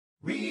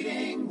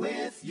Reading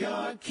with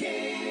your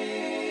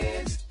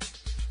kids.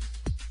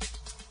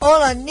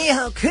 Hola, ni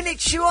hao,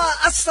 konnichiwa,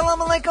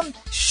 assalamu alaikum,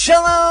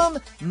 shalom,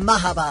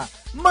 mahaba,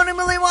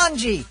 monumili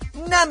wanji,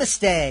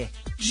 namaste,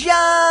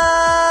 jambo,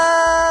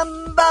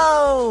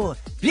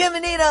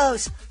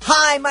 bienvenidos.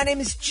 Hi, my name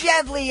is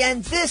Jevly,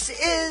 and this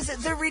is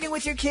the Reading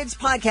with Your Kids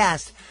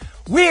podcast.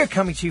 We're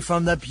coming to you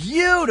from the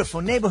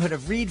beautiful neighborhood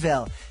of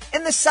Reedville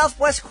in the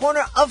southwest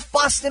corner of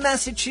Boston,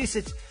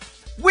 Massachusetts.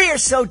 We're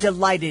so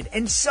delighted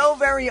and so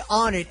very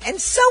honored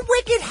and so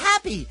wicked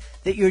happy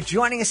that you're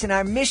joining us in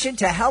our mission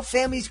to help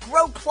families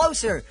grow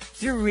closer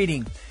through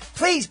reading.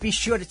 Please be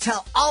sure to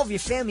tell all of your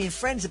family and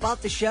friends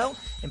about the show,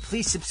 and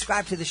please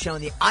subscribe to the show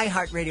on the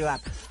iHeartRadio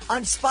app,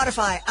 on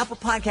Spotify, Apple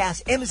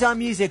Podcasts, Amazon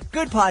Music,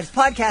 Good Pods,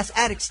 Podcast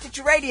Addict,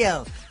 Stitcher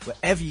Radio,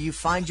 wherever you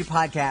find your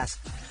podcast.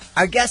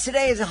 Our guest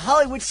today is a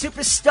Hollywood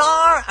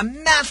superstar, a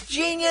math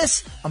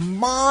genius, a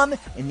mom,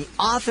 and the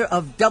author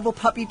of Double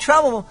Puppy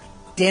Trouble,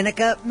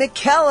 Danica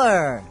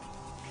McKellar.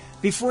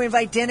 Before we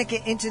invite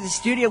Danica into the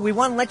studio, we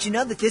want to let you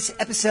know that this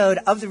episode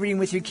of the Reading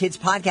with Your Kids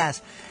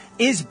podcast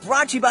is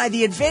brought to you by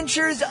The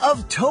Adventures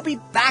of Toby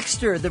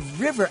Baxter, the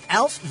River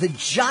Elf, the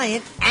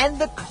Giant, and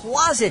the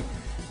Closet,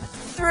 a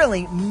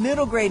thrilling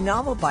middle grade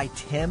novel by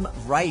Tim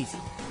Wright.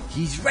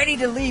 He's ready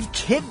to leave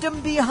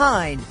kiddom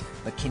behind,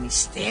 but can he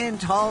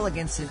stand tall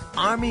against an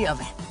army of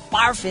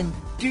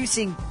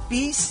barf-inducing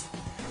beasts?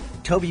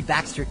 Toby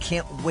Baxter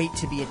can't wait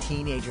to be a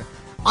teenager.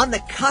 On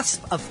the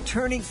cusp of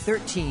turning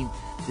 13,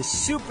 the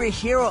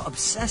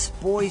superhero-obsessed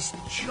boy's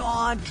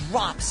jaw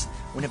drops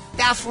when a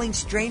baffling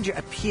stranger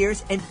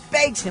appears and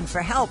begs him for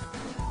help.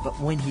 But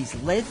when he's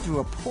led through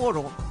a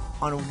portal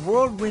on a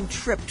whirlwind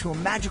trip to a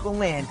magical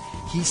land,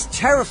 he's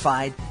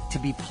terrified to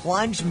be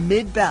plunged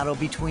mid-battle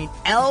between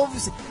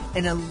elves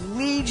and a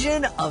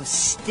legion of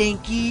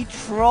stinky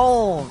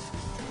trolls.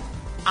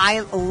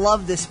 I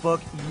love this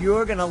book.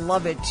 You're going to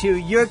love it too.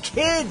 Your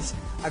kids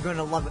are going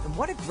to love it. And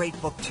what a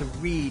great book to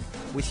read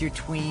with your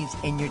tweens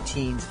and your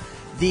teens.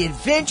 The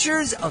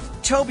Adventures of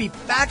Toby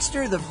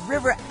Baxter, the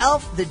River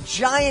Elf, the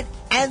Giant,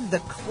 and the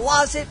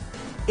Closet.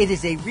 It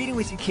is a Reading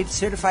with Your Kids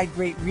certified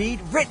great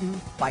read written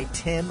by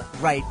Tim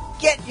Wright.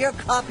 Get your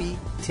copy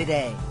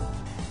today.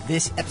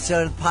 This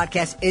episode of the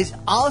podcast is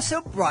also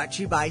brought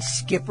to you by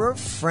Skipper,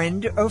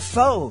 Friend or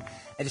Foe,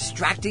 a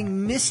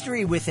distracting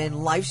mystery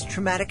within life's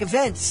traumatic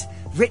events,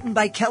 written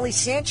by Kelly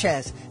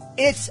Sanchez.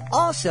 It's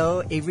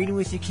also a Reading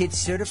with Your Kids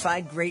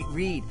certified great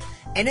read.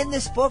 And in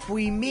this book,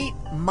 we meet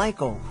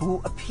Michael,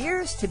 who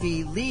appears to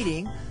be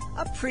leading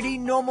a pretty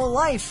normal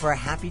life for a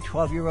happy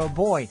 12-year-old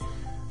boy.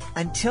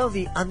 Until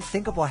the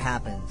unthinkable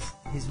happens.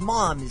 His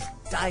mom is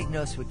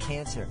diagnosed with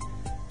cancer.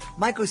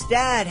 Michael's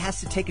dad has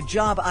to take a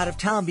job out of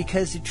town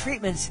because the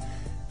treatments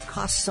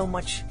cost so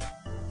much,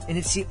 and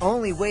it's the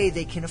only way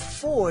they can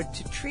afford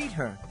to treat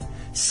her.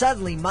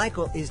 Suddenly,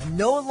 Michael is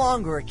no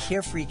longer a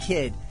carefree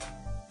kid.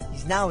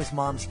 He's now his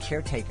mom's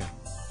caretaker.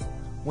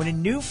 When a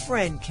new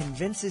friend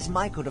convinces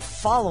Michael to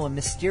follow a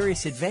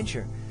mysterious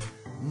adventure,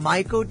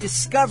 Michael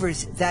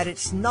discovers that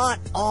it's not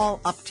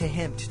all up to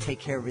him to take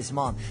care of his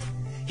mom.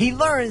 He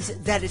learns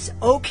that it's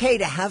okay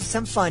to have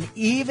some fun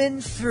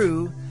even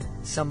through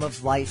some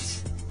of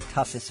life's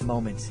toughest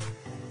moments.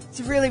 It's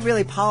a really,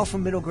 really powerful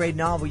middle grade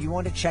novel. You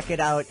want to check it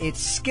out. It's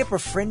Skipper,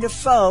 Friend or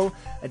Foe,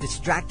 a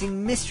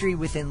distracting mystery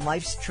within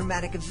life's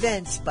traumatic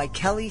events by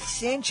Kelly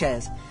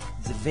Sanchez.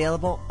 It's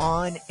available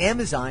on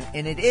Amazon,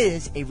 and it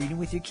is a Reading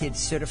with Your Kids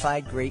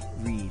certified great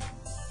read.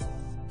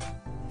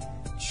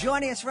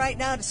 Joining us right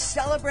now to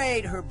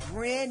celebrate her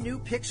brand new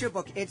picture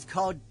book. It's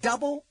called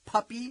Double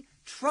Puppy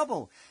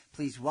Trouble.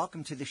 Please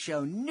welcome to the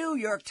show New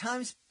York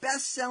Times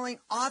best-selling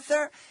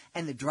author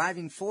and the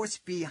driving force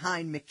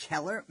behind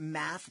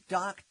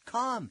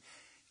McKellarMath.com,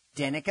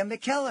 Danica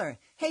McKellar.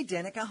 Hey,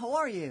 Danica, how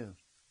are you?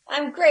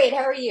 I'm great.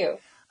 How are you?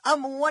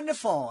 I'm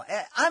wonderful.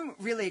 I'm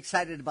really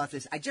excited about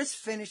this. I just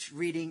finished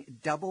reading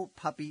Double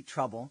Puppy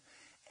Trouble,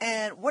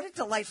 and what a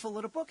delightful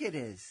little book it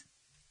is.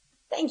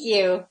 Thank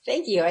you.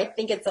 Thank you. I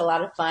think it's a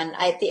lot of fun.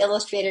 The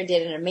illustrator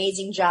did an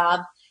amazing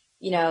job.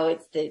 You know,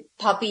 it's the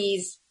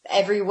puppies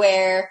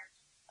everywhere.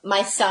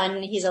 My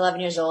son, he's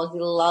 11 years old. He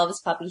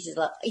loves puppies.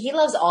 He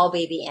loves all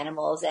baby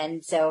animals.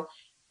 And so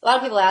a lot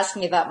of people ask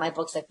me about my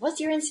books, like, what's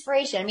your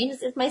inspiration? I mean,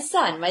 it's my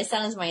son. My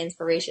son is my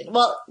inspiration.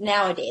 Well,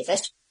 nowadays, I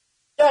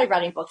started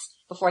writing books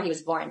before he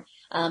was born,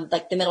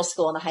 like the middle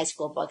school and the high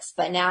school books.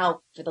 But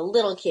now for the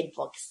little kid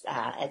books,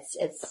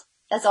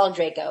 that's all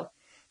Draco.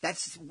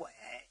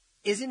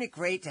 Isn't it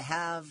great to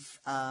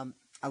have a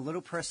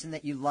little person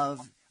that you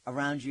love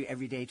around you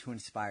every day to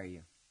inspire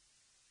you?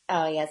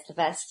 Oh, yeah, it's the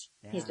best.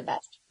 Yeah. He's the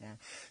best. Yeah.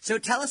 So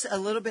tell us a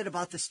little bit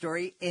about the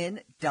story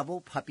in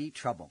Double Puppy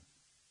Trouble.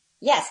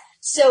 Yes.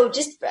 So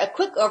just a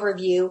quick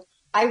overview.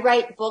 I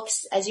write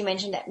books, as you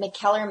mentioned, at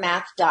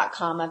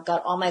McKellarMath.com. I've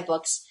got all my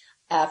books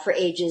for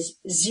ages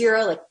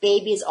 0, like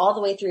babies, all the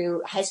way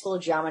through high school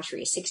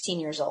geometry, 16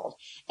 years old.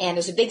 And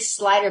there's a big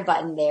slider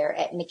button there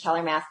at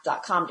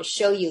McKellarMath.com to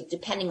show you,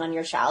 depending on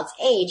your child's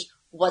age,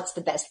 what's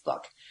the best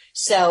book.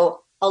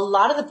 So a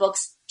lot of the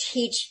books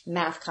teach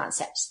math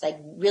concepts, like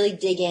really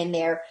dig in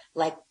there,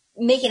 like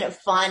making it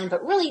fun,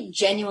 but really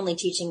genuinely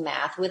teaching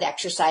math with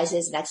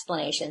exercises and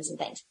explanations and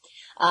things.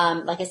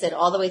 Like I said,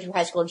 all the way through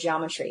high school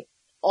geometry,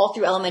 all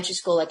through elementary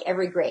school, like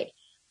every grade.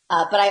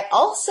 But I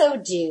also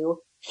do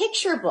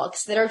picture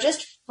books that are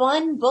just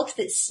fun books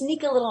that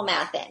sneak a little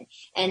math in.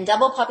 And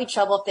Double Puppy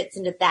Trouble fits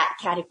into that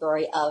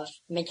category of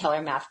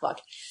McKellar math book.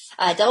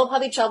 Double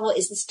Puppy Trouble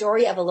is the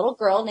story of a little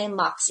girl named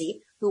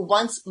Moxie who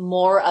wants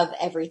more of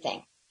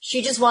everything.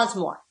 She just wants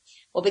more.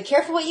 Well, be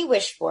careful what you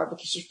wish for,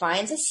 because she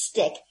finds a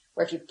stick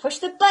where if you push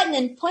the button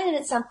and point it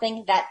at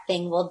something, that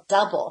thing will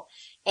double.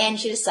 And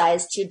she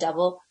decides to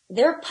double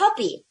their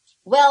puppy.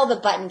 Well, the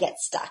button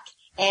gets stuck.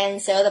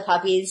 And so the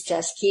puppies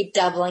just keep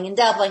doubling and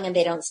doubling, and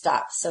they don't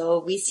stop.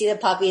 So we see the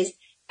puppies,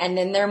 and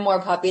then there are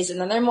more puppies,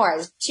 and then there are more.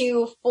 It's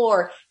 2,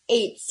 4,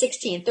 8,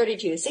 16,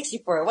 32,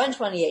 64,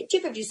 128,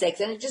 256,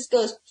 and it just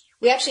goes.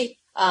 We actually,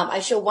 I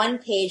show one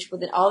page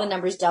with all the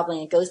numbers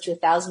doubling. It goes to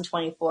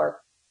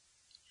 1,024.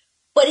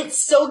 But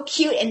it's so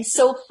cute and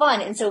so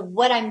fun. And so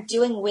what I'm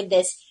doing with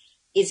this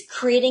is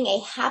creating a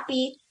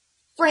happy,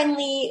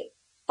 friendly,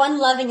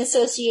 fun-loving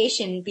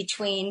association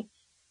between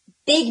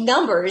big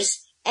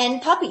numbers and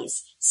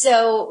puppies.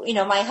 So,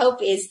 my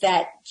hope is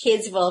that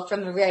kids will,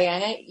 from a very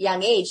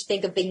young age,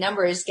 think of big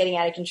numbers getting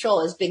out of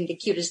control as being the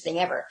cutest thing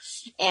ever.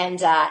 And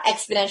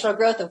exponential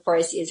growth, of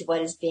course, is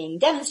what is being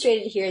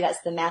demonstrated here.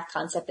 That's the math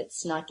concept that's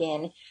snuck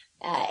in.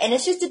 And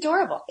it's just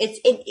adorable.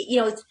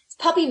 It's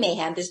puppy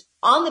mayhem. There's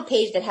on the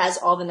page that has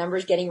all the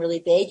numbers getting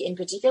really big. In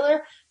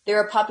particular, there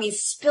are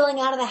puppies spilling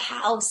out of the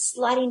house,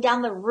 sliding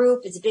down the roof.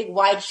 It's a big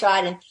wide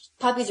shot, and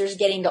puppies are just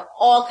getting into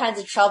all kinds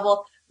of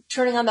trouble,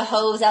 turning on the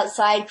hose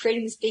outside,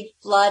 creating this big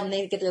flood, and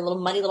they get their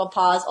little muddy little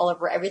paws all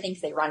over everything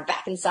because they run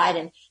back inside,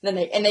 and then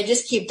they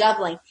just keep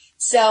doubling.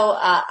 So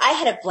I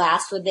had a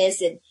blast with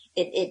this.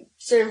 It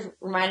sort of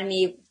reminded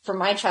me from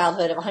my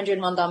childhood of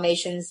 101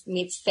 Dalmatians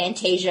meets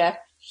Fantasia.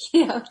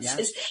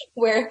 Just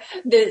where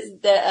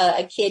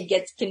a kid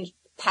gets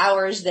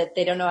powers that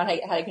they don't know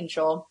how to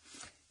control.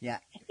 Yeah.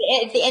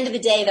 At the end of the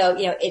day, though,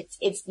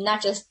 it's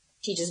not just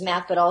teaches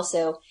math, but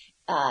also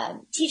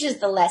teaches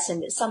the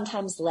lesson that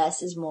sometimes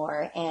less is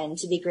more, and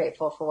to be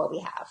grateful for what we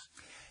have.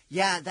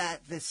 Yeah,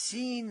 the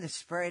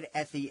spread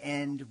at the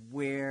end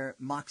where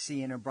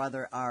Moxie and her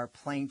brother are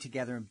playing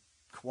together and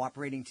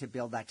cooperating to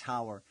build that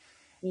tower.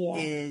 Yeah.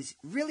 Is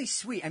really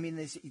sweet. I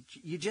mean,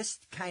 you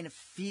just kind of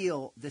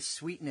feel the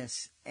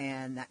sweetness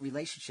and that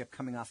relationship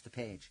coming off the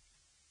page.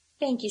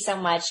 Thank you so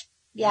much.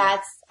 Yeah,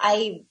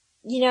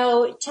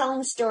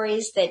 telling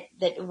stories that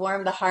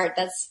warm the heart.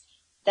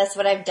 That's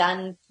what I've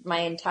done my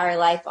entire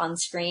life on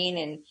screen,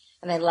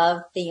 and I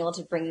love being able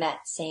to bring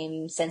that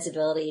same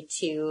sensibility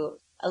to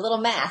a little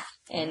math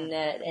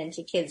and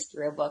to kids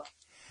through a book.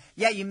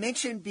 Yeah, you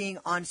mentioned being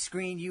on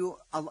screen.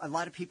 A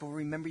lot of people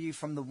remember you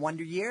from the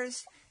Wonder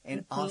Years.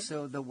 And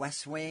also The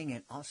West Wing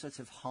and all sorts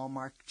of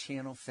Hallmark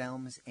Channel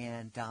films.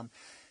 And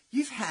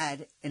you've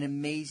had an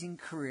amazing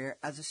career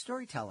as a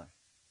storyteller.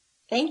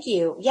 Thank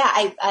you. Yeah,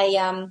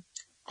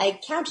 I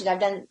counted. I've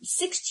done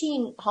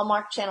 16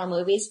 Hallmark Channel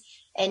movies,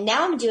 and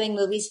now I'm doing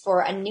movies for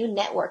a new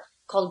network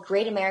called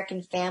Great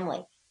American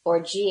Family,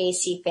 or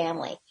GAC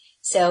Family.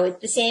 So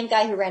it's the same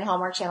guy who ran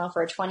Hallmark Channel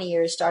for 20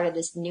 years, started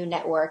this new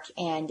network,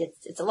 and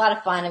it's a lot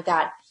of fun. I've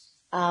got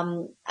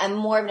I'm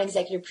more of an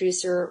executive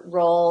producer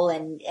role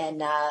and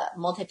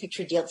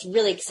multi-picture deal. It's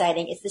really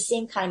exciting. It's the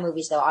same kind of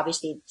movies, though.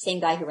 Obviously, same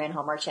guy who ran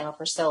Hallmark Channel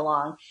for so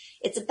long.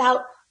 It's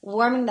about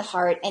warming the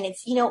heart, and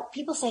it's,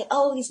 people say,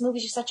 oh, these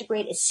movies are such a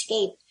great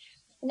escape.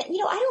 And, I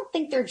don't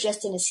think they're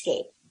just an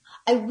escape.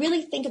 I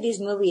really think of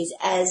these movies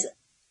as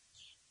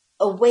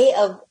a way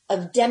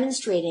of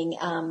demonstrating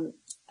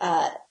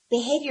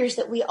behaviors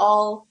that we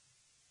all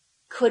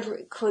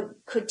could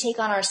take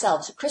on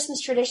ourselves.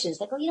 Christmas traditions,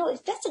 like,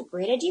 that's a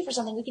great idea for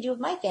something we could do with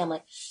my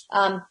family.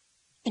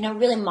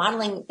 Really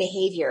modeling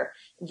behavior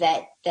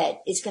that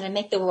is going to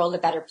make the world a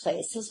better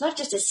place. So it's not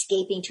just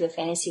escaping to a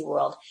fantasy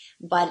world,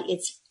 but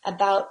it's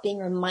about being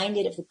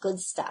reminded of the good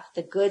stuff,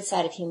 the good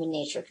side of human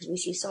nature, because we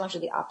see so much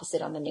of the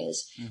opposite on the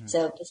news. Mm-hmm.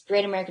 So it's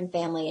Great American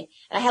Family.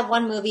 And I have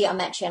one movie on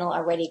that channel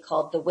already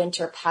called The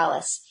Winter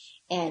Palace.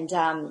 And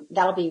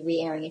that'll be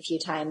re-airing a few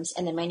times.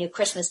 And then my new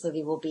Christmas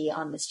movie will be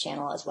on this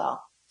channel as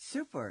well.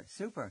 Super,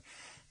 super.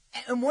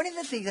 And one of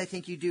the things I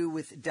think you do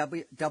with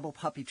Double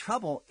Puppy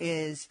Trouble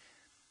is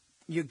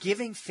you're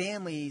giving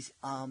families,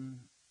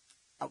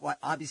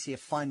 obviously a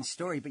fun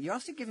story, but you're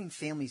also giving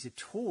families a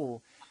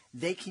tool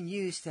they can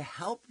use to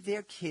help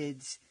their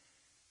kids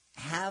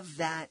have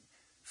that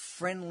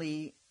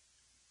friendly,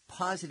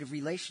 positive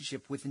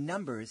relationship with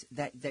numbers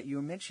that you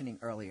were mentioning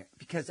earlier.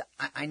 Because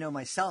I know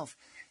myself,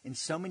 and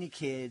so many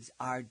kids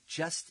are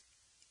just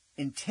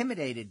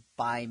intimidated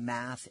by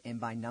math and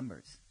by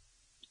numbers.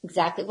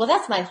 Exactly. Well,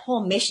 that's my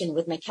whole mission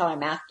with McKellar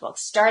math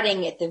books,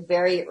 starting at the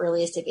very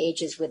earliest of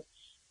ages with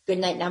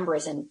goodnight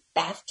numbers and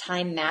bath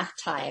time, math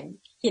time,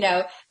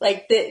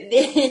 like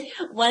the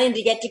wanting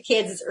to get to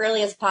kids as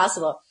early as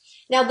possible.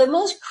 Now, the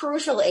most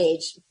crucial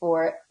age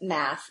for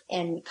math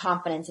and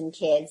confidence in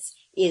kids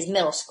is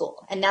middle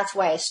school. And that's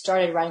why I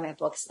started writing my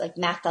books. Like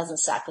Math Doesn't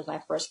Suck was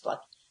my first book.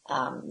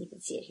 You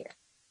can see it here.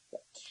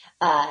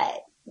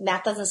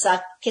 Math Doesn't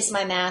Suck, Kiss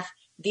My Math.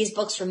 These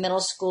books for middle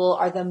school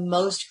are the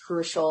most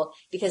crucial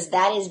because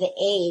that is the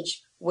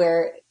age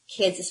where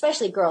kids,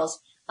 especially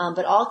girls,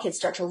 but all kids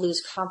start to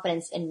lose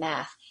confidence in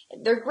math.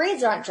 Their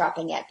grades aren't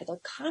dropping yet, but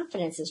their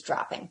confidence is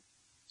dropping.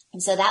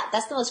 And so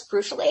that's the most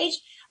crucial age.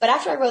 But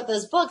after I wrote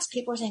those books,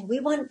 people were saying, we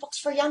want books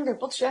for younger,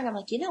 books for younger. I'm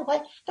like, you know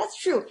what?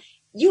 That's true.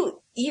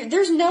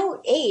 There's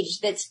no age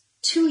that's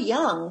too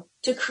young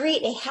to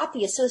create a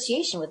happy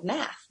association with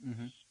math.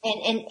 Mm-hmm.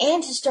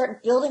 And to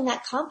start building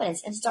that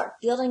confidence and start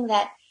building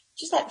that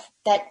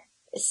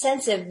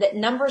sense of that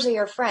numbers are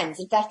your friends.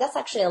 In fact, that's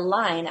actually a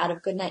line out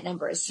of Goodnight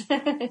Numbers,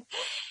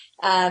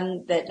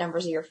 that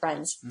numbers are your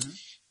friends. Mm-hmm.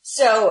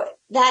 So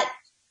that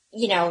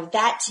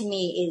to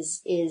me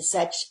is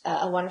such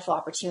a wonderful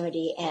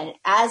opportunity. And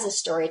as a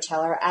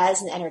storyteller,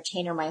 as an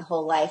entertainer my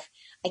whole life,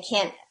 I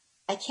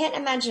can't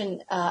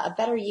imagine a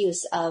better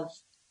use of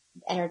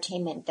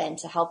entertainment than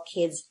to help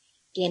kids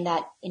gain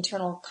that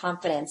internal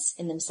confidence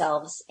in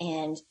themselves,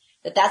 and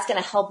that's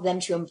going to help them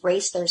to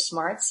embrace their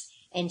smarts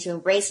and to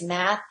embrace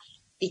math,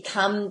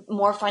 become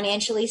more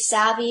financially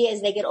savvy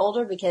as they get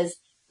older, because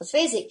let's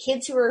face it,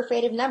 kids who are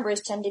afraid of numbers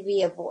tend to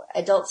be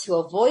adults who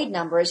avoid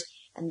numbers,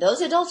 and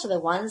those adults are the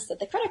ones that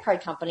the credit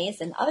card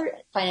companies and other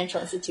financial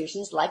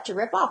institutions like to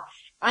rip off.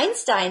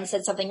 Einstein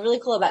said something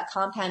really cool about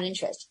compound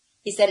interest.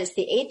 He said it's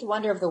the eighth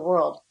wonder of the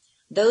world.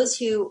 Those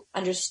who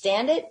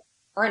understand it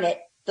earn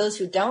it. Those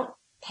who don't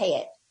pay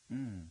it.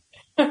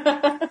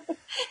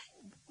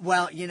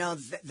 Well,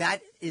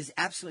 that is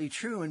absolutely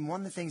true. And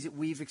one of the things that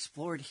we've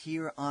explored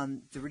here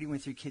on the Reading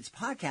with Your Kids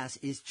podcast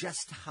is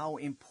just how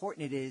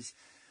important it is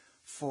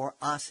for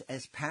us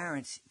as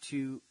parents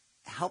to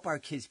help our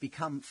kids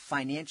become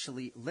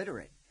financially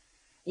literate.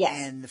 Yes.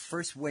 And the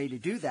first way to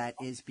do that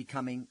is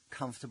becoming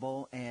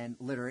comfortable and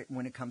literate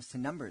when it comes to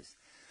numbers.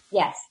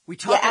 Yes.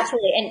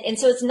 Absolutely. And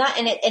so it's not,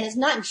 and it's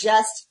not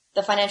just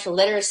the financial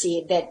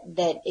literacy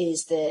that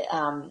is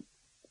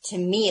to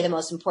me, the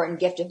most important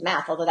gift of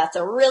math, although that's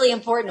a really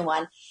important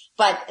one.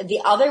 But the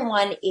other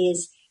one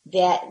is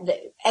that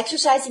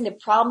exercising the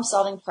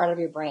problem-solving part of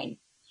your brain,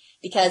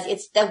 because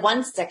it's the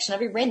one section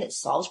of your brain that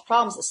solves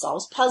problems, that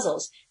solves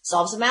puzzles,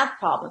 solves a math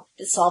problem,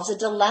 that solves a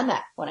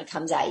dilemma when it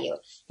comes at you.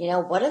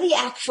 What are the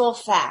actual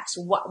facts?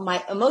 What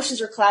my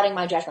emotions are clouding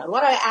my judgment?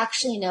 What do I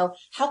actually know?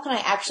 How can I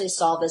actually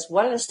solve this?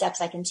 What are the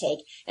steps I can take?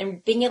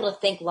 And being able to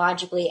think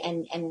logically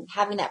and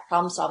having that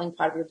problem-solving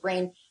part of your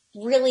brain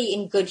really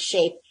in good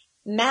shape.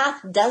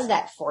 Math does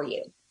that for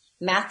you.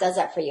 Math does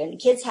that for you. And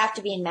kids have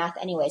to be in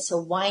math anyway. So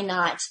why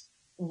not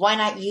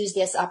use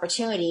this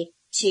opportunity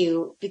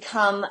to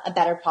become a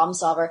better problem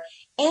solver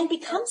and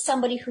become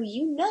somebody who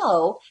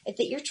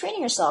that you're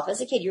training yourself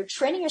as a kid. You're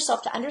training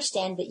yourself to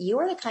understand that you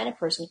are the kind of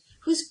person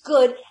who's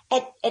good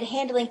at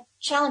handling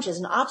challenges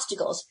and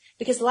obstacles,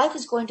 because life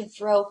is going to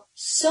throw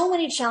so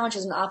many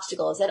challenges and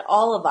obstacles at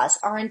all of us,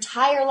 our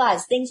entire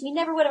lives, things we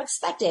never would have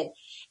expected.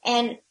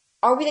 And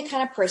are we the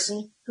kind of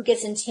person who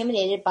gets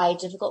intimidated by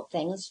difficult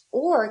things,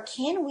 or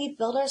can we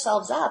build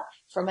ourselves up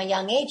from a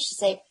young age to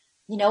say,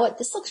 you know what,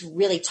 this looks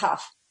really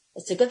tough.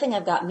 It's a good thing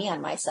I've got me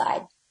on my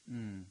side.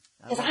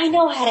 Because I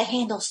know how to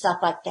handle stuff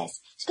like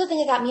this. It's a good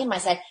thing I got me on my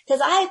side,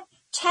 because I've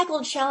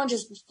tackled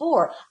challenges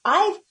before.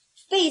 I've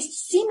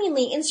faced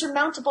seemingly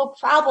insurmountable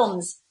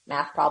problems,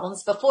 math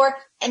problems, before,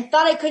 and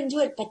thought I couldn't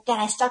do it, but then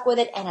I stuck with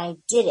it and I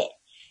did it.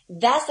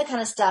 That's the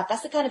kind of stuff,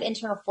 that's the kind of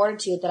internal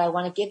fortitude that I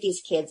want to give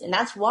these kids. And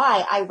that's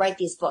why I write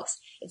these books.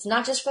 It's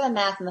not just for the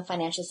math and the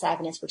financial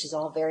savviness, which is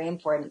all very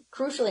important,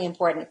 crucially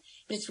important,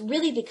 but it's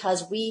really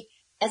because we,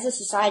 as a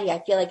society,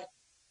 I feel like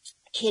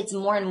kids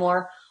more and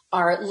more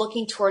are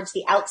looking towards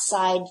the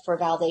outside for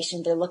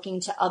validation. They're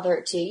looking to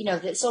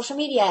the social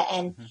media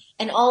and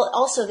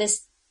also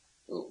this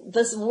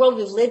world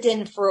we've lived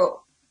in for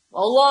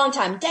a long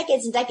time,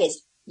 decades and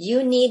decades.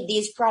 You need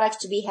these products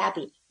to be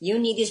happy. You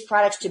need these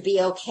products to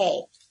be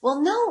okay.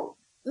 Well, no,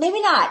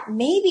 maybe not.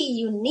 Maybe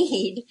you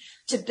need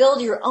to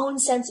build your own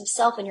sense of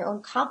self and your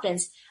own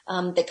confidence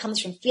that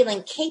comes from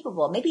feeling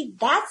capable. Maybe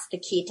that's the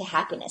key to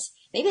happiness.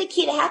 Maybe the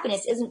key to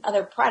happiness isn't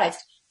other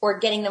products or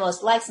getting the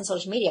most likes on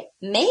social media.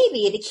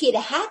 Maybe the key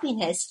to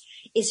happiness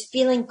is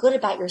feeling good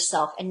about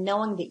yourself and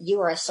knowing that you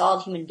are a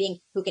solid human being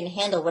who can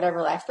handle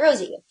whatever life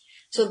throws at you.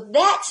 So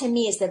that, to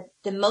me, is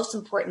the most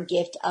important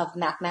gift of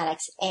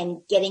mathematics, and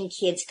getting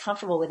kids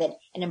comfortable with it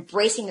and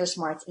embracing their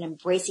smarts and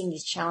embracing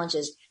these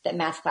challenges that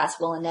math class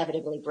will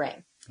inevitably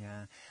bring.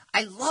 Yeah.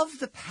 I love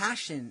the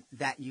passion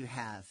that you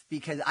have,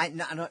 because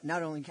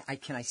not only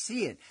can I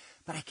see it,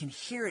 but I can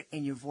hear it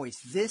in your voice.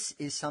 This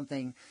is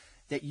something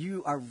that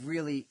you are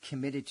really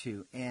committed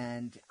to,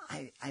 and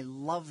I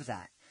love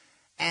that.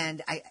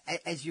 And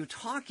as you're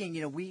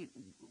talking,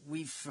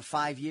 we've for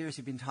 5 years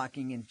have been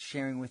talking and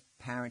sharing with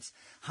parents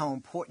how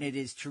important it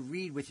is to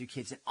read with your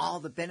kids and all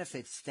the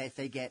benefits that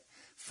they get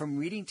from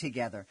reading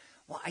together.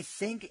 Well, I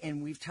think,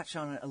 and we've touched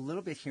on it a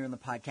little bit here in the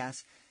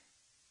podcast,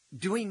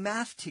 doing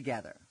math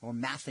together or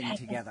mathing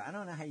together. I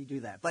don't know how you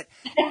do that, but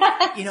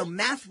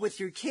math with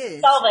your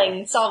kids.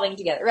 Solving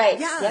together, right?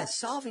 Yeah,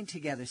 solving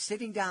together,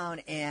 sitting down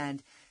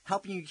and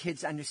helping your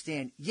kids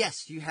understand,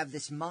 yes, you have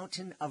this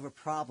mountain of a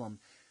problem,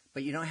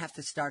 but you don't have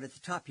to start at the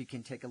top. You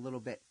can take a little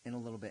bit and a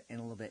little bit and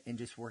a little bit and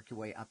just work your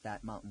way up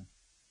that mountain.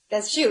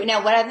 That's true.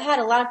 Now, what I've had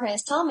a lot of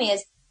parents tell me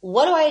is,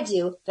 what do I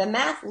do? The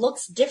math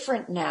looks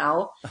different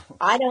now.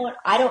 I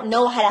don't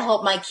know how to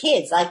help my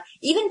kids. Like,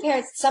 even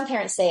some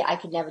parents say I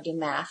could never do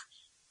math.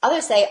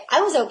 Others say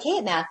I was okay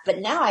at math, but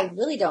now I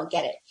really don't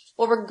get it.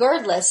 Well,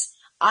 regardless,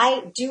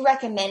 I do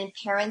recommend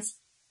parents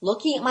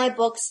looking at my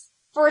books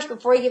first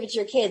before you give it to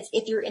your kids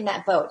if you're in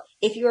that boat,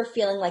 if you are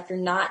feeling like you're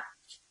not,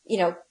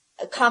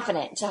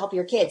 confident to help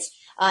your kids.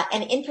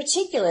 And in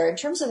particular, in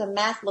terms of the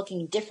math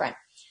looking different,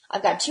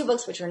 I've got 2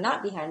 books which are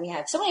not behind me. I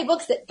have so many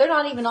books that they're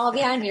not even all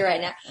behind me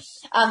right now.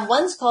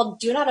 One's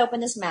called Do Not Open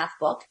This Math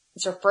Book.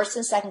 It's for 1st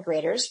and 2nd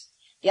graders.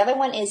 The other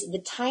one is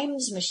The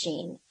Times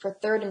Machine for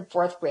 3rd and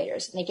 4th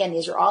graders. And again,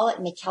 these are all at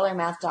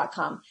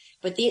McKellarMath.com.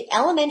 But the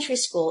elementary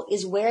school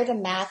is where the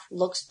math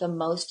looks the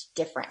most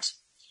different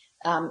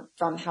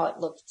from how it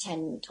looked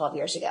 10, 12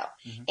 years ago.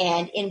 Mm-hmm.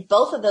 And in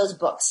both of those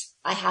books,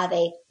 I have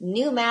a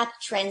new math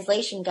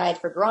translation guide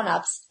for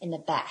grown-ups in the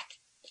back,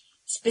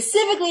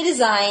 specifically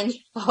designed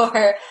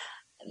for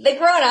the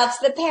grown-ups,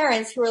 the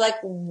parents who are like,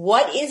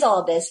 what is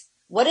all this?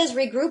 What is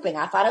regrouping?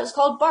 I thought it was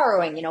called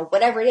borrowing,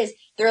 whatever it is.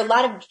 There are a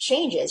lot of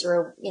changes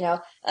or,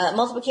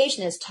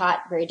 multiplication is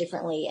taught very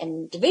differently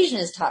and division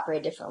is taught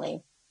very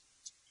differently.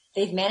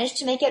 They've managed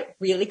to make it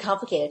really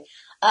complicated.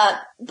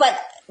 But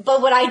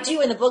what I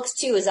do in the books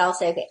too is I'll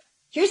say, okay,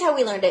 here's how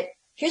we learned it.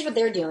 Here's what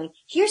they're doing.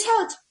 Here's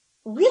how it's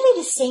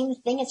really the same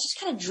thing. It's just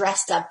kind of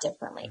dressed up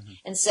differently. Mm-hmm.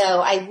 And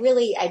so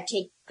I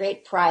take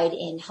great pride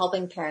in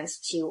helping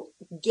parents to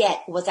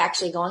get what's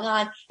actually going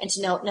on and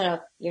to know, no,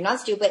 you're not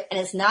stupid and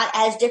it's not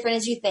as different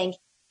as you think.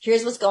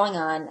 Here's what's going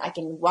on. I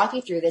can walk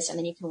you through this and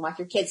then you can walk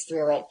your kids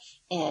through it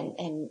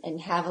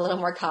and have a little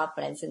more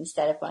confidence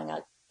instead of going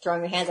out,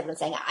 throwing your hands up and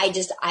saying, I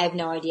have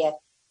no idea.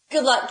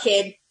 Good luck,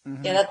 kid.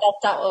 Mm-hmm. That's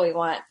not what we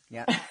want.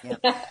 Yeah.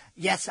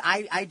 Yes,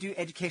 I do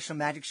educational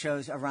magic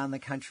shows around the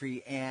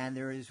country, and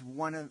there is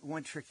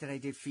one trick that I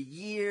did for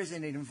years,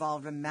 and it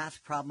involved a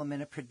math problem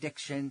and a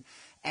prediction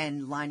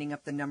and lining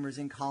up the numbers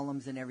in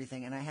columns and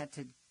everything, and I had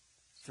to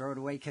throw it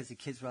away because the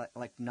kids were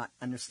like not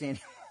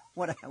understanding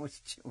what I was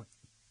doing.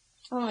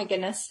 Oh my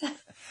goodness.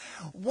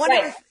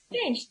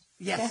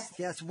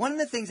 Yes. One of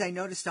the things I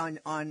noticed on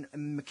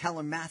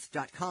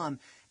McKellarMath.com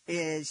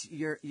is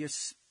your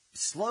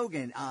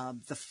slogan,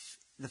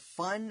 the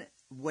fun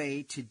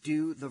way to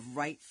do the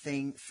right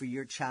thing for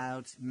your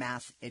child's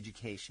math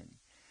education.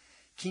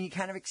 Can you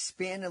kind of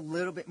expand a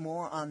little bit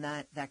more on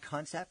that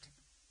concept?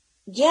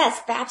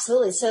 Yes,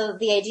 absolutely. So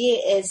the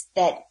idea is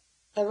that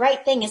the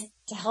right thing is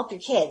to help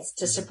your kids,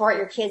 to support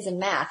your kids in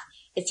math.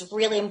 It's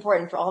really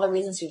important for all the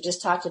reasons we've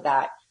just talked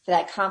about, for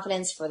that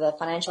confidence, for the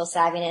financial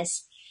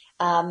savviness.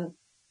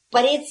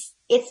 But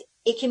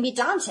it can be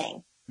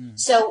daunting. Mm.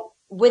 So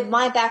with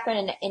my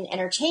background in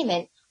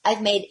entertainment,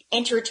 I've made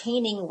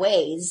entertaining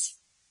ways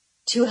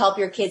to help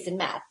your kids in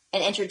math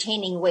and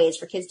entertaining ways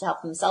for kids to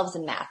help themselves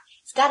in math.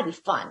 It's got to be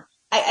fun.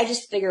 I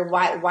just figure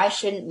why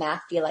shouldn't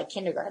math be like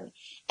kindergarten?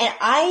 And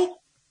I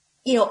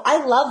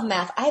love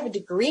math. I have a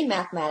degree in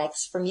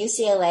mathematics from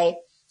UCLA.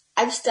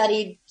 I've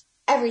studied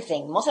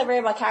everything.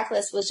 Multivariable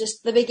calculus was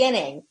just the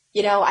beginning.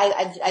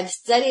 I've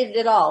studied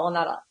it all. Well,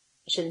 not all.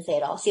 I shouldn't say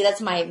it all. See, that's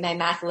my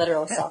math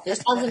literal self. There's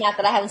tons of math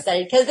that I haven't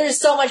studied because there's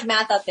so much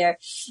math out there,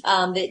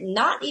 that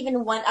not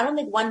even I don't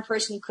think one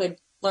person could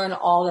learn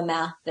all the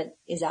math that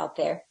is out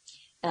there,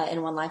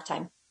 in one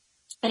lifetime.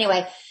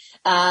 Anyway,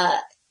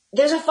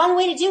 there's a fun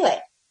way to do it.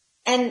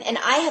 And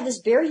I have this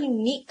very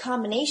unique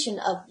combination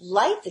of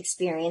life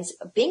experience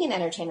of being an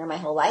entertainer my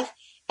whole life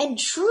and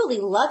truly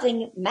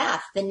loving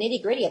math, the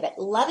nitty gritty of it,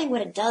 loving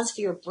what it does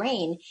for your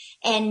brain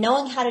and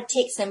knowing how to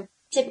take some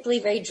typically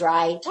very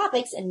dry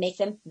topics and make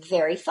them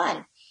very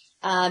fun.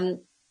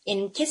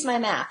 In Kiss My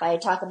Math, I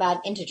talk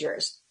about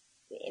integers.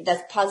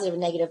 That's positive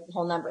and negative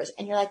whole numbers.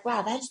 And you're like,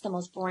 wow, that is the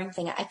most boring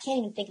thing. I can't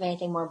even think of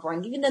anything more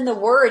boring, even than the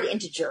word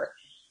integer.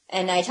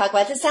 And I talk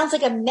about, this sounds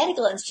like a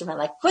medical instrument.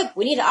 Like, quick,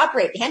 we need to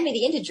operate. Hand me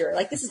the integer.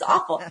 Like, this is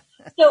awful.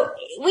 So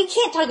we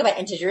can't talk about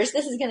integers.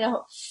 It's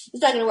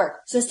not going to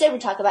work. So instead we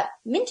talk about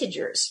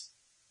mintegers.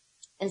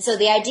 And so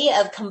the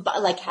idea of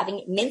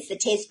having mints that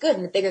taste good,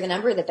 and the bigger the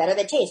number, the better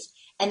they taste.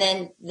 And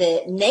then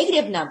the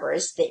negative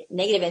numbers, the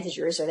negative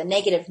integers or the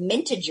negative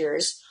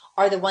mintegers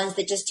are the ones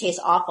that just taste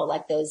awful,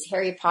 like those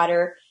Harry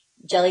Potter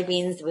jelly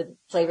beans with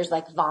flavors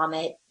like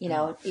vomit,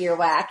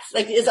 earwax.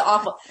 Like, it's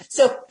awful.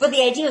 So, but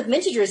the idea of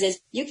mintegers is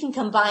you can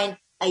combine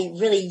a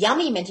really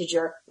yummy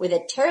minteger with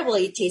a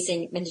terribly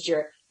tasting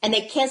minteger and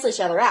they cancel each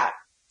other out.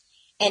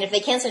 And if they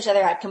cancel each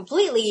other out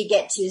completely, you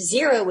get to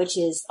 0, which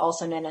is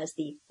also known as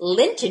the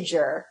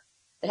linteger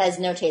that has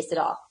no taste at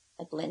all,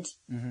 like lint.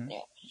 Mm-hmm. Yeah.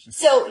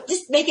 So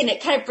just making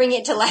it, kind of bring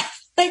it to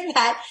life like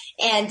that.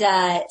 And,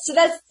 so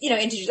that's,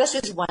 integers. That's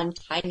just one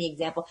tiny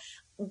example.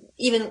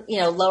 Even,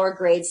 lower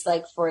grades,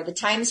 like for the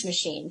Times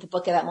Machine, the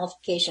book about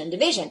multiplication and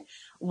division.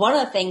 One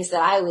of the things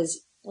that I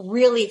was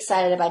really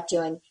excited about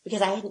doing,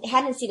 because I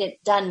hadn't seen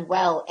it done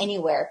well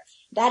anywhere,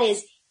 that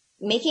is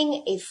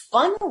making a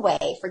fun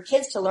way for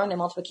kids to learn their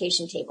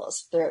multiplication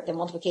tables, their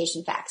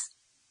multiplication facts.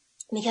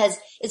 Because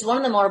it's one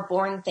of the more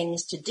boring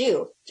things to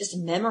do, just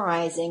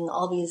memorizing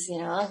all these,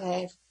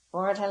 okay,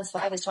 4 times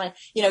 5 is 20.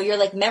 You're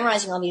like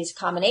memorizing all these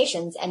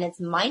combinations, and it's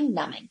mind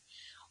numbing.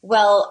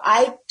 Well,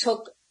 I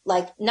took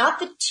not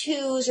the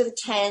 2s or the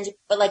 10s,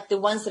 but like the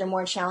ones that are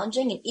more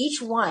challenging, and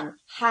each one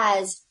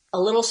has a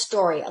little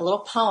story, a little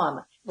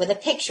poem with a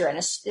picture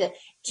and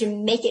to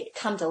make it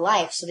come to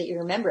life so that you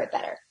remember it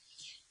better.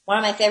 One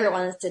of my favorite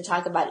ones to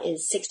talk about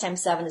is 6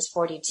 times 7 is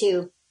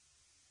 42.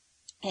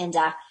 And,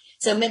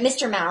 so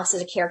Mr. Mouse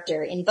is a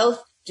character in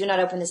both Do Not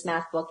Open This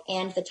Math Book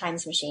and The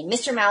Times Machine.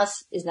 Mr.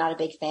 Mouse is not a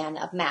big fan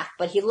of math,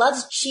 but he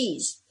loves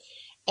cheese.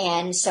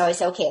 And so I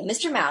said, okay,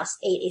 Mr. Mouse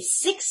ate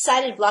a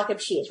 6-sided block of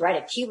cheese,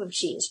 right? A cube of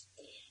cheese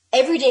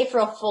every day for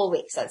a full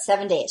week. So that's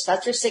 7 days. So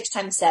that's your 6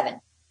 times 7.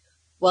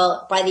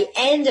 Well, by the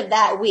end of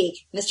that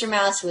week, Mr.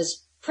 Mouse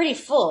was pretty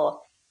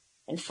full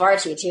and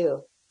farty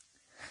too.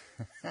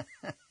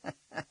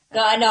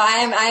 No,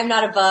 I am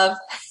not above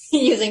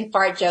using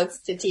fart jokes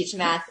to teach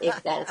math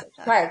if that is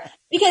required.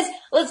 Because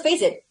let's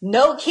face it,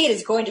 no kid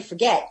is going to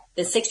forget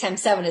that 6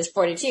 times 7 is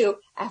 42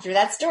 after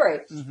that story.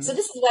 Mm-hmm. So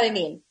this is what I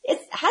mean.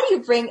 It's how do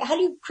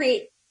you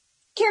create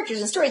characters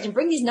and stories and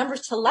bring these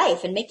numbers to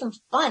life and make them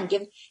fun,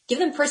 give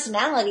them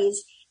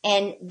personalities,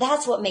 and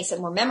that's what makes it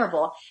more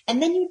memorable.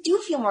 And then you do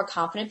feel more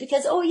confident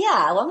because, oh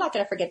yeah, well, I'm not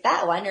going to forget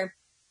that one, or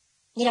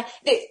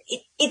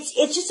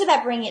it's just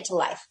about bringing it to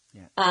life.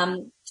 Yeah.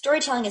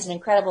 Storytelling is an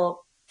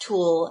incredible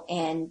tool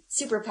and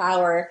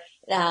superpower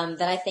that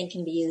I think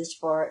can be used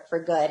for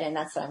good, and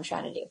that's what I'm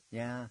trying to do.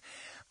 Yeah.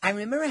 I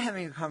remember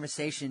having a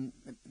conversation,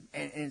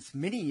 and it's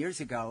many years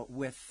ago,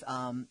 with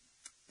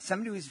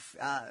somebody who was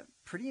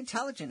pretty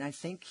intelligent. I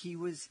think he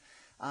was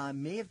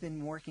may have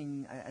been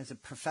working as a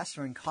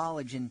professor in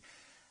college, and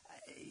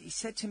he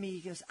said to me,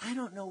 he goes, I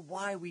don't know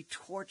why we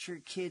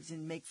torture kids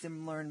and make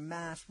them learn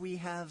math. We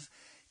have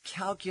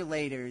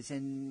calculators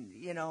and,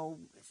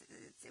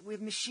 we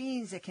have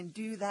machines that can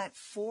do that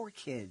for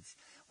kids.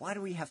 Why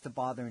do we have to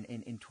bother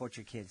and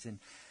torture kids? And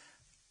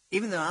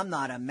even though I'm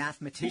not a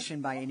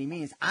mathematician by any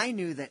means, I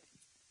knew that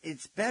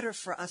it's better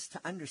for us to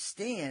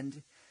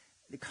understand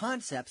the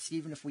concepts,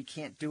 even if we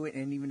can't do it,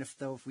 and even if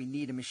we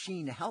need a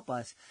machine to help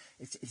us,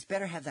 it's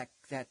better to have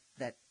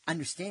that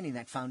understanding,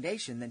 that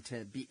foundation, than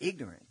to be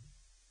ignorant.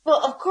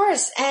 Well, of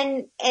course,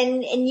 and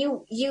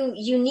you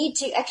need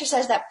to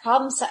exercise that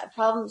problem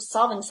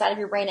solving side of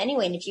your brain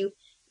anyway. And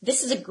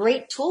this is a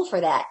great tool for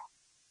that.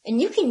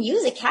 And you can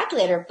use a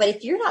calculator, but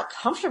if you're not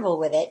comfortable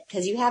with it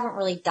because you haven't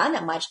really done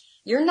it much,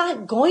 you're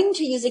not going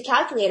to use a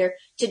calculator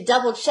to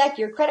double check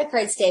your credit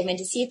card statement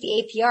to see if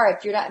the APR,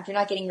 if you're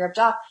not getting ripped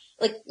off.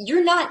 Like,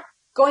 you're not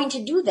going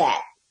to do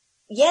that.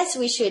 Yes,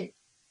 we should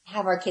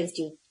have our kids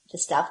do the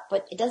stuff,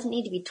 but it doesn't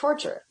need to be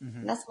torture.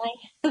 Mm-hmm.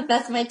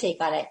 That's my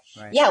take on it.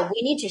 Right. Yeah,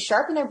 we need to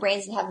sharpen their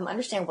brains and have them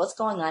understand what's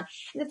going on.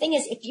 And the thing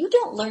is, if you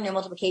don't learn your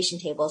multiplication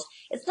tables,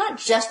 it's not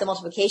just the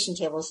multiplication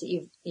tables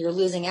that you're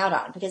losing out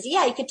on. Because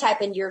yeah, you could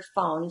type into your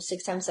phone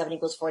 6 times 7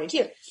 equals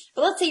 42.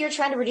 But let's say you're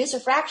trying to reduce a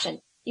fraction.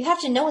 You have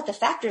to know what the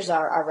factors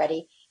are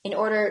already in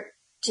order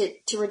to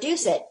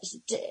reduce it.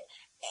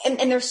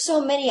 And there's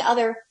so many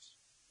other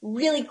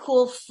really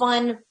cool,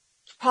 fun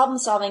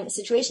problem-solving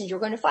situations you're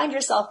going to find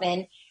yourself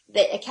in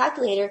that a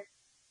calculator,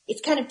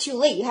 it's kind of too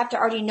late. You have to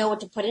already know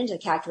what to put into the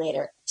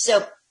calculator.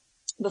 So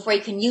before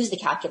you can use the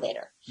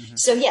calculator. Mm-hmm.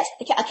 So yes,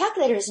 a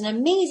calculator is an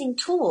amazing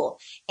tool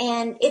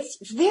and it's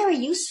very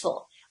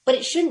useful, but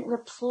it shouldn't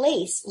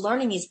replace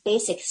learning these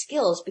basic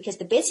skills because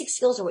the basic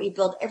skills are what you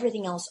build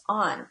everything else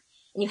on.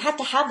 And you have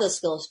to have those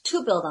skills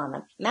to build on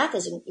them. Math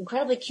is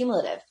incredibly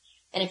cumulative.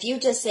 And if you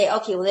just say,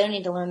 okay, well, they don't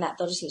need to learn that,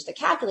 they'll just use the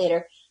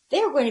calculator,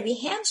 they're going to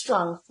be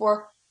hamstrung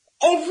for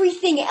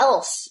everything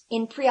else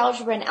in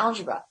pre-algebra and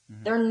algebra.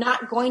 Mm-hmm. They're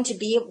not going to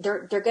be,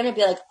 they're going to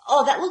be like,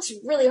 oh, that looks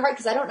really hard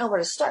because I don't know where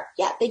to start.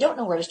 Yeah, they don't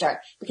know where to start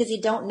because they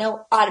don't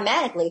know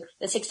automatically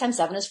that 6 times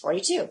 7 is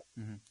 42.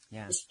 Mm-hmm.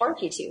 Yeah. It's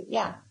 42.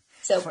 Yeah.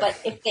 So, but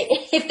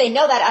if they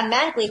know that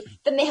automatically,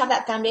 then they have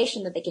that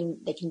foundation that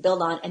they can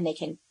build on and they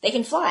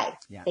can fly.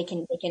 Yeah.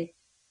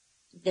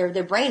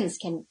 Their brains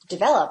can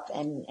develop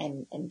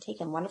and take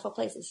them wonderful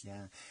places.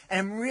 Yeah. And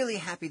I'm really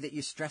happy that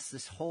you stress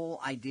this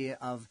whole idea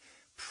of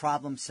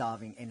problem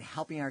solving and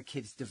helping our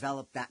kids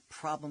develop that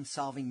problem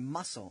solving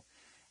muscle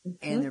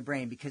in their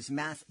brain, because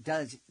math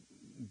does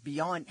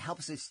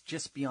helps us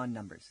just beyond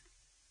numbers.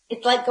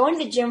 It's like going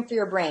to the gym for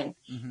your brain.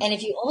 Mm-hmm. And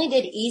if you only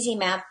did easy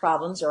math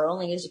problems or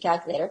only used a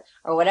calculator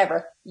or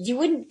whatever, you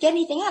wouldn't get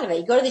anything out of it.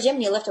 You go to the gym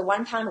and you lift a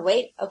 1 pound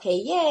weight. Okay,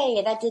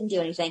 yay, that didn't do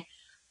anything.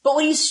 But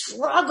when you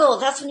struggle,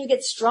 that's when you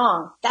get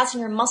strong. That's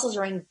when your muscles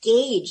are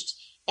engaged.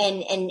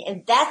 And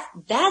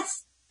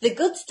that's the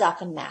good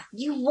stuff in math.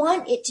 You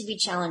want it to be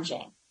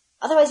challenging.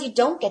 Otherwise, you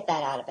don't get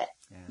that out of it.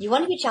 Yeah. You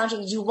want to be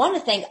challenging. You want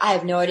to think, I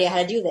have no idea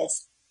how to do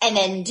this, and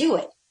then do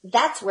it.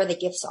 That's where the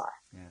gifts are.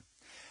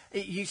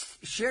 Yeah. You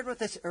shared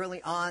with us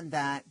early on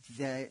that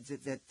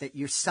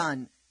your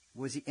son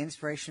was the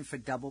inspiration for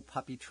Double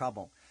Puppy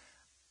Trouble.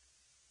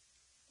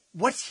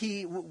 What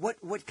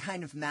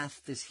kind of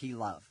math does he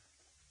love?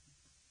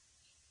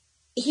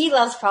 he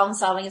loves problem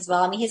solving as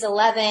well. I mean, he's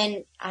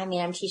 11. I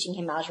mean, I'm teaching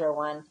him Algebra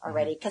 1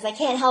 already because I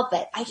can't help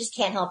it. I just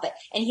can't help it.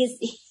 And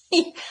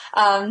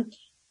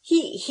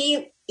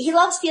he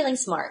loves feeling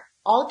smart.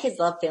 All kids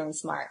love feeling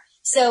smart.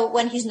 So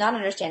when he's not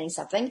understanding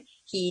something,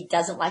 he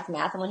doesn't like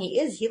math. And when he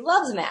is, he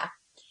loves math.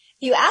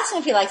 If you ask him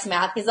if he likes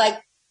math, he's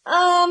like,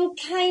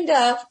 kind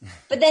of.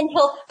 But then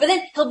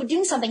he'll be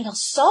doing something, he'll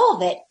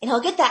solve it, and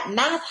he'll get that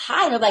math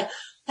high, and he'll be like,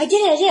 I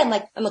did it. I'm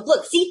like,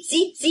 look,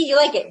 see, you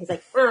like it. He's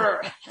like,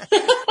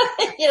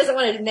 he doesn't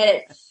want to admit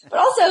it. But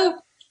also,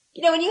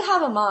 when you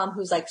have a mom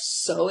who's like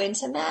so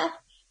into math,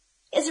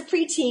 as a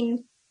preteen,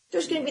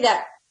 there's going to be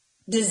that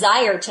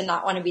desire to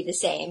not want to be the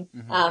same.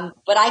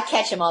 But I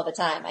catch him all the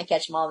time.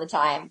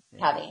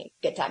 Having a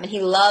good time. And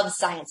he loves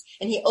science.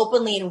 And he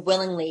openly and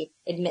willingly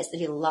admits that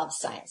he loves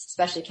science,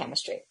 especially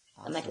chemistry.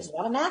 Awesome. I'm like, there's a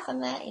lot of math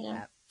on that,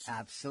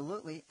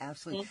 Absolutely.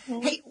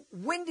 Hey,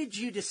 when did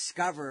you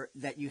discover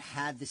that you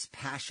had this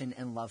passion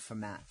and love for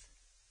math?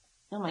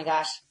 Oh my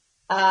gosh.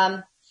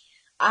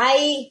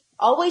 I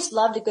always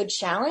loved a good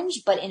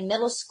challenge, but in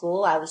middle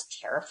school, I was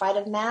terrified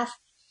of math.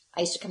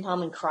 I used to come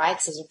home and cry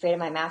because I was afraid of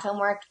my math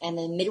homework. And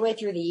then midway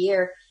through the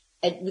year,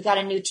 we got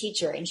a new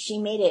teacher, and she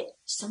made it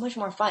so much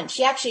more fun.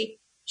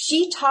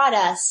 She taught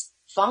us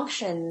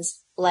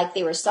functions like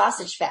they were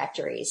sausage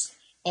factories.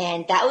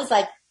 And that was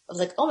like, I was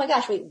like, oh my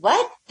gosh, wait,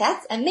 what?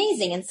 That's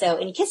amazing. And so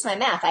in Kiss My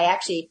Math, I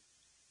actually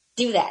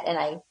do that. And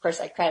of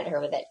course, I credit her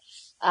with it.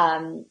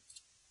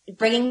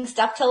 Bringing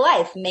stuff to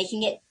life,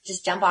 making it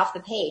just jump off the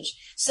page.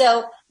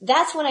 So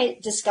that's when I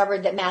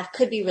discovered that math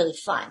could be really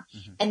fun.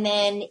 And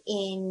then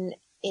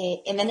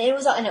it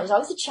was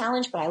always a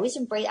challenge, but I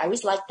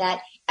always liked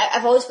that.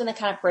 I've always been the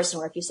kind of person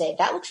where if you say,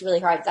 that looks really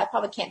hard, that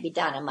probably can't be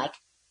done, I'm like,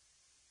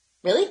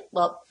 really?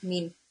 Well, I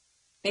mean,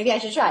 maybe I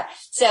should try.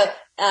 So,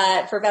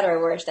 for better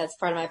or worse, that's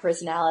part of my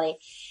personality.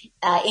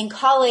 In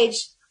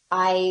college,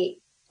 I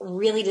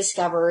really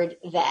discovered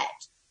that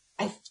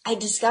I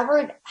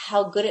discovered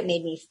how good it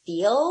made me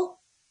feel,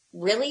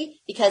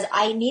 really, because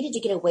I needed to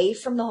get away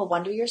from the whole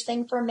Wonder Years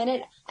thing for a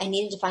minute. I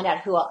needed to find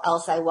out who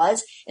else I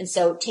was. And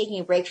so taking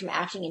a break from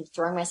acting and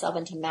throwing myself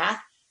into math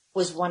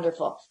was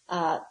wonderful,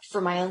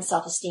 for my own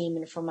self-esteem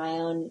and for my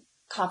own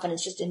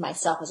confidence just in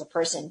myself as a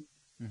person.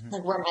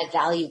 Like where my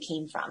value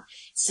came from.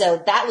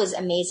 So that was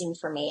amazing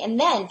for me. And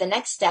then the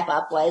next step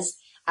up was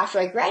after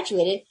I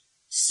graduated,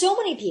 so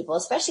many people,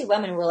 especially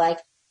women, were like,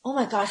 oh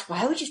my gosh,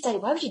 why would you study?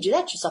 Why would you do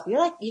that to yourself? You're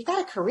like, you've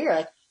got a career.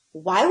 Like,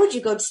 why would you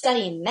go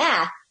studying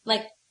math? I'm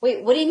like,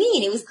 wait, what do you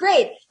mean? It was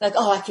great. Like,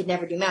 oh, I could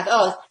never do math.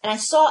 Oh, and I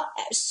saw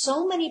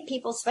so many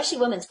people, especially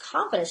women's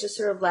confidence, just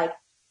sort of like,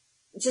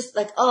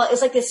 oh,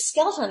 it's like this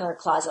skeleton in their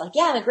closet. Like,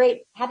 yeah, I'm a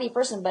great, happy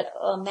person, but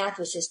math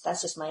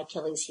that's just my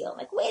Achilles heel. I'm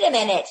like, wait a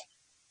minute.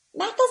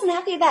 Math doesn't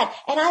have to be bad.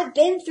 And I've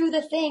been through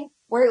the thing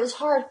where it was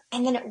hard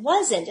and then it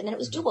wasn't and then it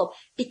was doable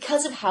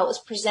because of how it was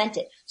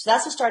presented. So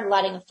that's what started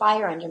lighting a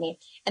fire under me.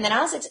 And then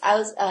I was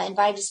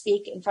invited to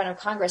speak in front of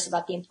Congress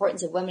about the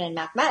importance of women in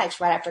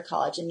mathematics right after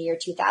college in the year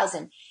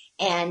 2000.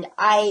 And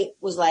I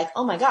was like,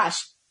 oh my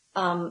gosh.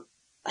 I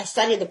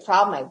studied the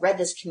problem. I read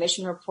this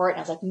commission report and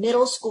I was like,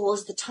 middle school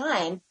is the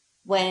time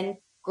when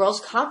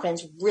girls'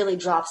 confidence really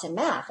drops in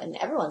math and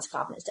everyone's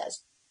confidence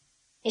does.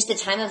 It's the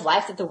time of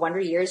life that the Wonder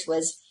Years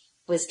was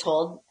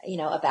told,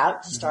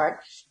 about to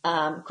start.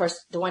 Of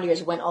course, the Wonder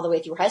Years went all the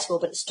way through high school,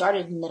 but it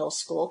started in middle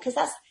school because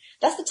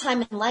that's the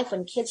time in life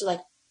when kids are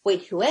like,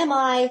 wait, who am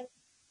I?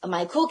 Am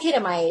I a cool kid?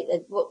 I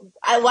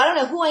don't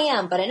know who I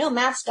am, but I know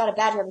math's got a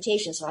bad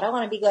reputation, so I don't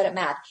want to be good at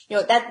math.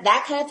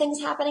 That kind of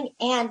thing's happening,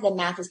 and the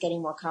math is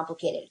getting more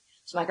complicated.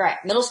 So I'm like, all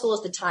right, middle school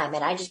is the time,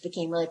 and I just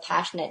became really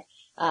passionate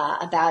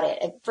about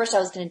it. At first, I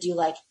was going to do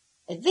like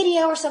a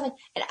video or something,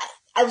 and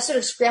I was sort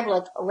of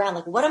scrambled around,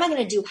 like, what am I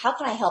going to do? How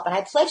can I help? And I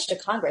pledged to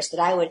Congress that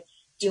I would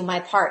do my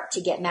part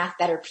to get Math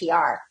Better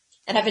PR.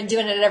 And I've been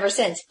doing it ever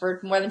since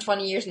for more than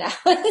 20 years now.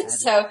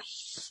 So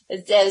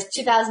it was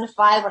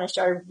 2005 when I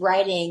started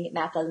writing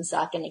Math Doesn't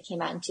Suck, and it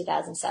came out in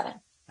 2007.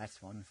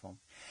 That's wonderful.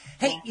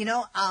 Hey,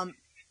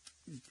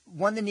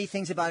 one of the neat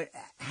things about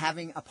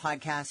having a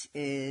podcast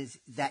is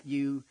that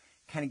you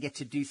kind of get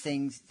to do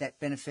things that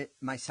benefit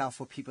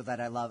myself or people that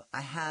I love.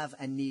 I have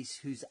a niece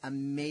who's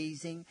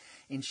amazing,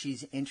 and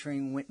she's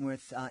entering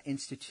Wentworth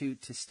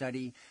Institute to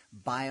study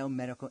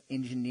biomedical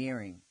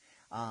engineering.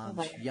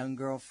 She's a young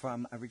girl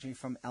originally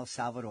from El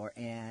Salvador,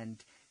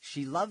 and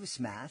she loves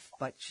math,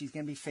 but she's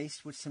going to be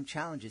faced with some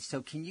challenges.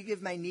 So can you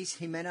give my niece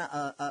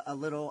Jimena a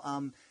little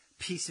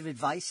piece of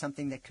advice,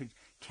 something that could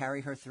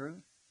carry her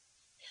through?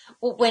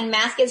 Well, when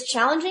math gets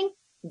challenging,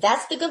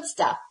 that's the good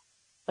stuff.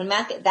 When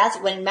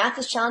math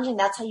is challenging,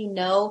 that's how you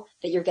know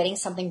that you're getting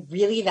something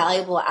really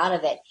valuable out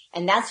of it.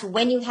 And that's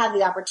when you have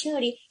the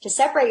opportunity to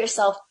separate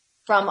yourself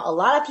from a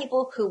lot of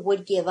people who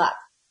would give up.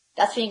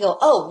 That's when you go,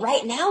 oh,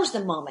 right now is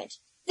the moment.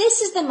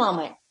 This is the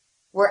moment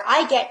where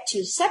I get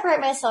to separate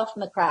myself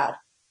from the crowd.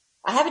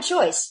 I have a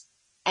choice.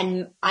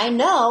 And I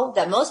know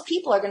that most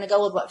people are going to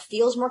go with what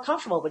feels more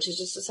comfortable, which is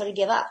just to sort of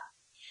give up.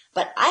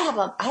 But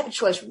I have a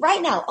choice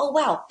right now. Oh,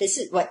 wow. This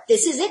is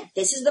it.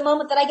 This is the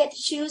moment that I get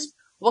to choose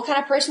what kind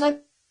of person I'm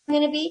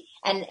going to be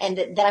and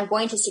that I'm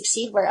going to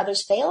succeed where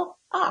others fail.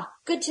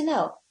 Good to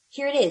know.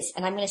 Here it is.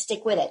 And I'm going to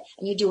stick with it.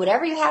 And you do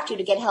whatever you have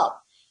to get help.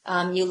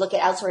 You look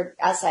at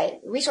outside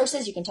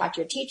resources. You can talk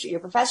to your teacher, your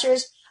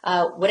professors,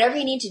 whatever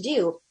you need to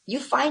do. You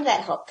find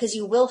that help because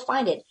you will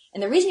find it.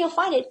 And the reason you'll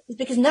find it is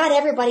because not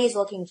everybody is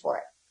looking for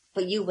it,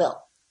 but you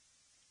will.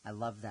 I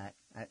love that.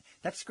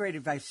 That's great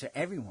advice for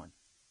everyone.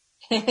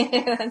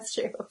 That's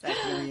true. That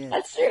really is.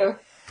 That's true.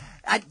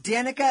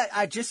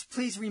 Danica, just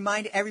please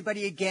remind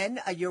everybody again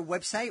your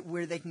website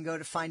where they can go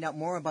to find out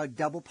more about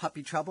Double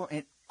Puppy Trouble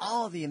and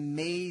all the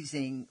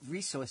amazing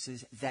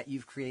resources that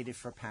you've created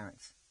for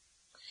parents.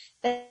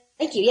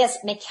 Thank you. Yes,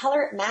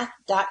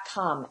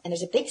 McKellarMath.com. And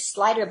there's a big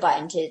slider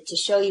button to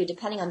show you,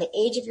 depending on the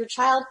age of your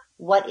child,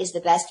 what is the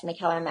best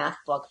McKellar Math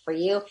book for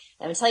you. And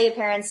I'm going to tell you,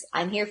 parents,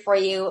 I'm here for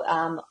you.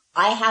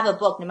 I have a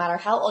book, no matter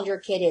how old your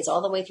kid is,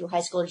 all the way through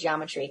high school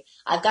geometry.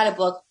 I've got a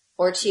book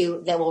or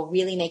two that will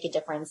really make a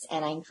difference.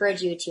 And I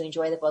encourage you to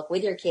enjoy the book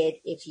with your kid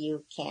if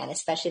you can,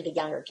 especially the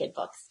younger kid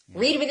books. Yeah.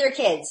 Read with your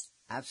kids.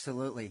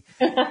 Absolutely.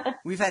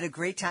 We've had a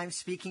great time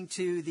speaking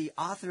to the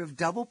author of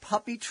Double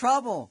Puppy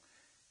Trouble,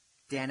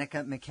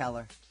 Danica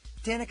McKellar.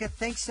 Danica,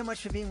 thanks so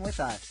much for being with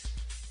us.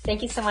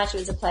 Thank you so much. It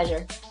was a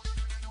pleasure.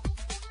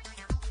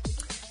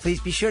 Please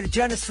be sure to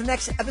join us for the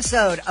next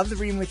episode of the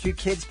Reading with Your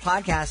Kids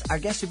podcast. Our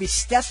guest will be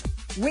Steph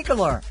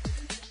Winkler.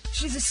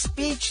 She's a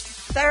speech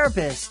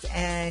therapist,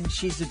 and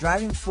she's the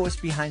driving force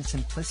behind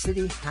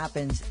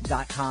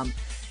SimplicityHappens.com.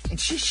 And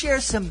she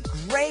shares some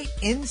great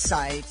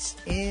insights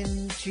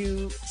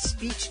into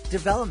speech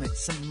development,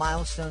 some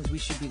milestones we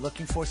should be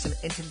looking for, some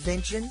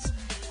interventions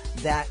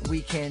that we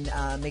can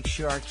make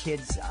sure our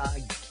kids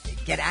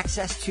get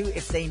access to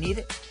if they need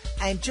it,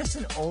 and just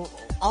an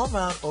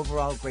all-around,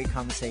 overall great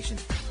conversation.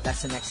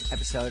 That's the next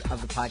episode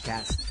of the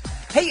podcast.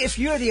 Hey, if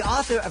you're the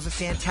author of a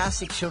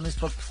fantastic children's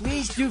book,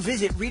 please do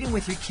visit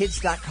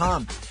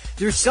readingwithyourkids.com.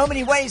 There's so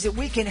many ways that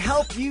we can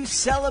help you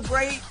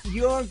celebrate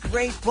your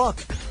great book.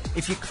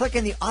 If you click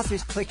on the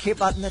Authors Click Here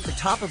button at the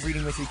top of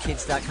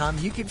readingwithyourkids.com,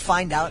 you can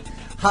find out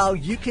how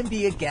you can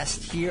be a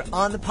guest here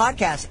on the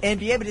podcast and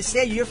be able to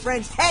say to your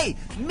friends, hey,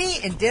 me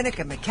and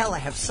Danica McKellar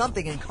have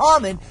something in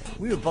common.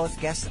 We were both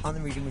guests on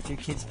the Reading with Your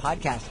Kids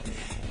podcast.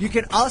 You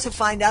can also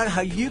find out how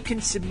you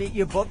can submit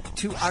your book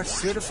to our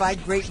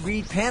Certified Great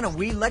Read panel.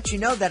 We let you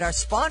know that our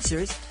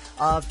sponsors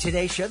of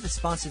today's show,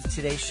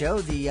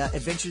 the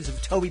Adventures of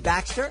Toby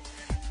Baxter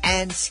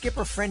and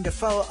Skipper Friend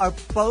Defoe, are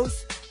both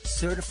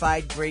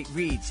certified great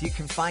reads. You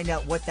can find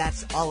out what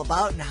that's all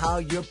about and how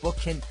your book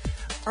can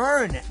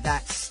earn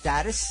that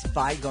status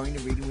by going to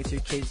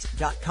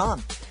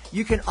readingwithyourkids.com.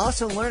 You can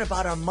also learn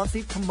about our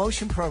monthly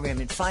promotion program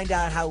and find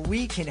out how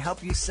we can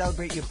help you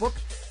celebrate your book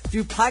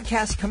through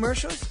podcast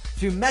commercials,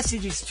 through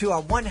messages to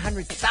our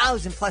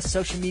 100,000 plus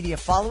social media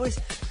followers,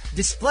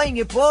 displaying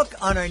your book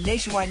on our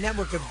nationwide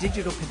network of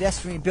digital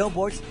pedestrian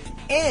billboards,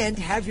 and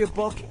have your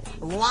book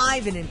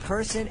live and in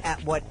person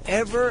at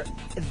whatever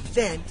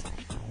event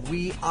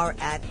we are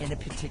at in a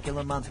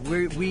particular month.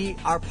 We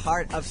are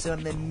part of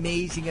some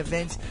amazing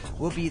events.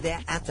 We'll be there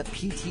at the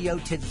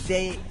PTO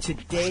Today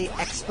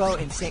Expo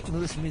in St.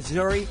 Louis,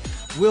 Missouri.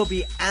 We'll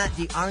be at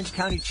the Orange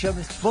County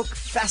Children's Book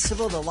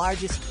Festival, the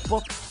largest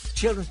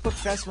children's book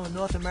festival in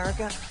North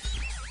America.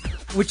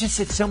 We're just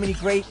at so many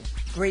great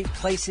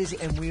places,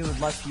 and we would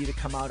love for you to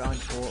come out on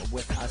tour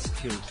with us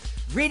too.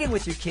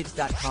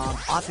 Readingwithyourkids.com,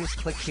 Authors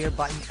Click Here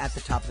button at the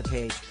top of the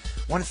page.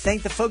 I want to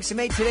thank the folks who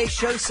made today's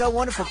show so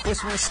wonderful. Of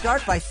course, we want to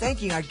start by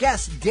thanking our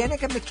guest,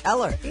 Danica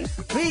McKellar.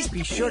 Please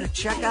be sure to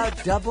check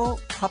out Double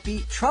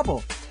Puppy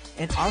Trouble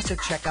and also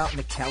check out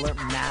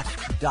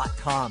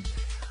McKellarMath.com.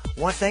 I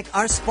want to thank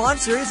our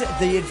sponsors,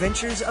 The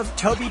Adventures of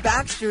Toby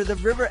Baxter, The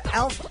River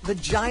Elf, The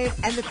Giant,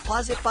 and The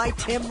Closet by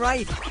Tim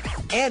Wright.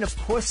 And, of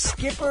course,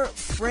 Skipper,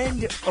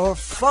 Friend, or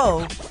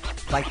Foe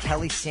by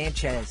Kelly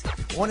Sanchez.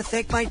 I want to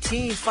thank my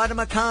team,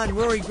 Fatima Khan,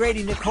 Rory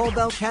Grady, Nicole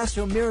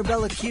Belcastro,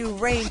 Mirabella Q,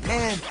 Rain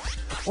Pan.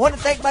 I want to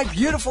thank my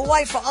beautiful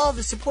wife for all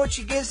the support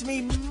she gives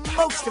me.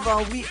 Most of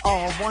all, we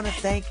all want to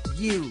thank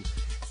you.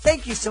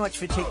 Thank you so much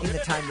for taking the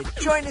time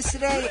to join us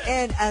today.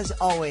 And as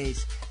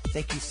always,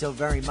 thank you so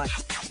very much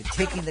for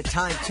taking the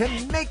time to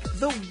make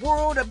the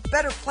world a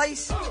better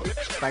place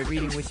by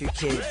reading with your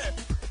kids.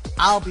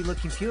 I'll be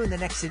looking for you in the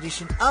next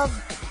edition of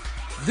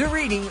the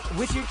Reading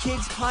with Your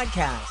Kids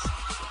podcast.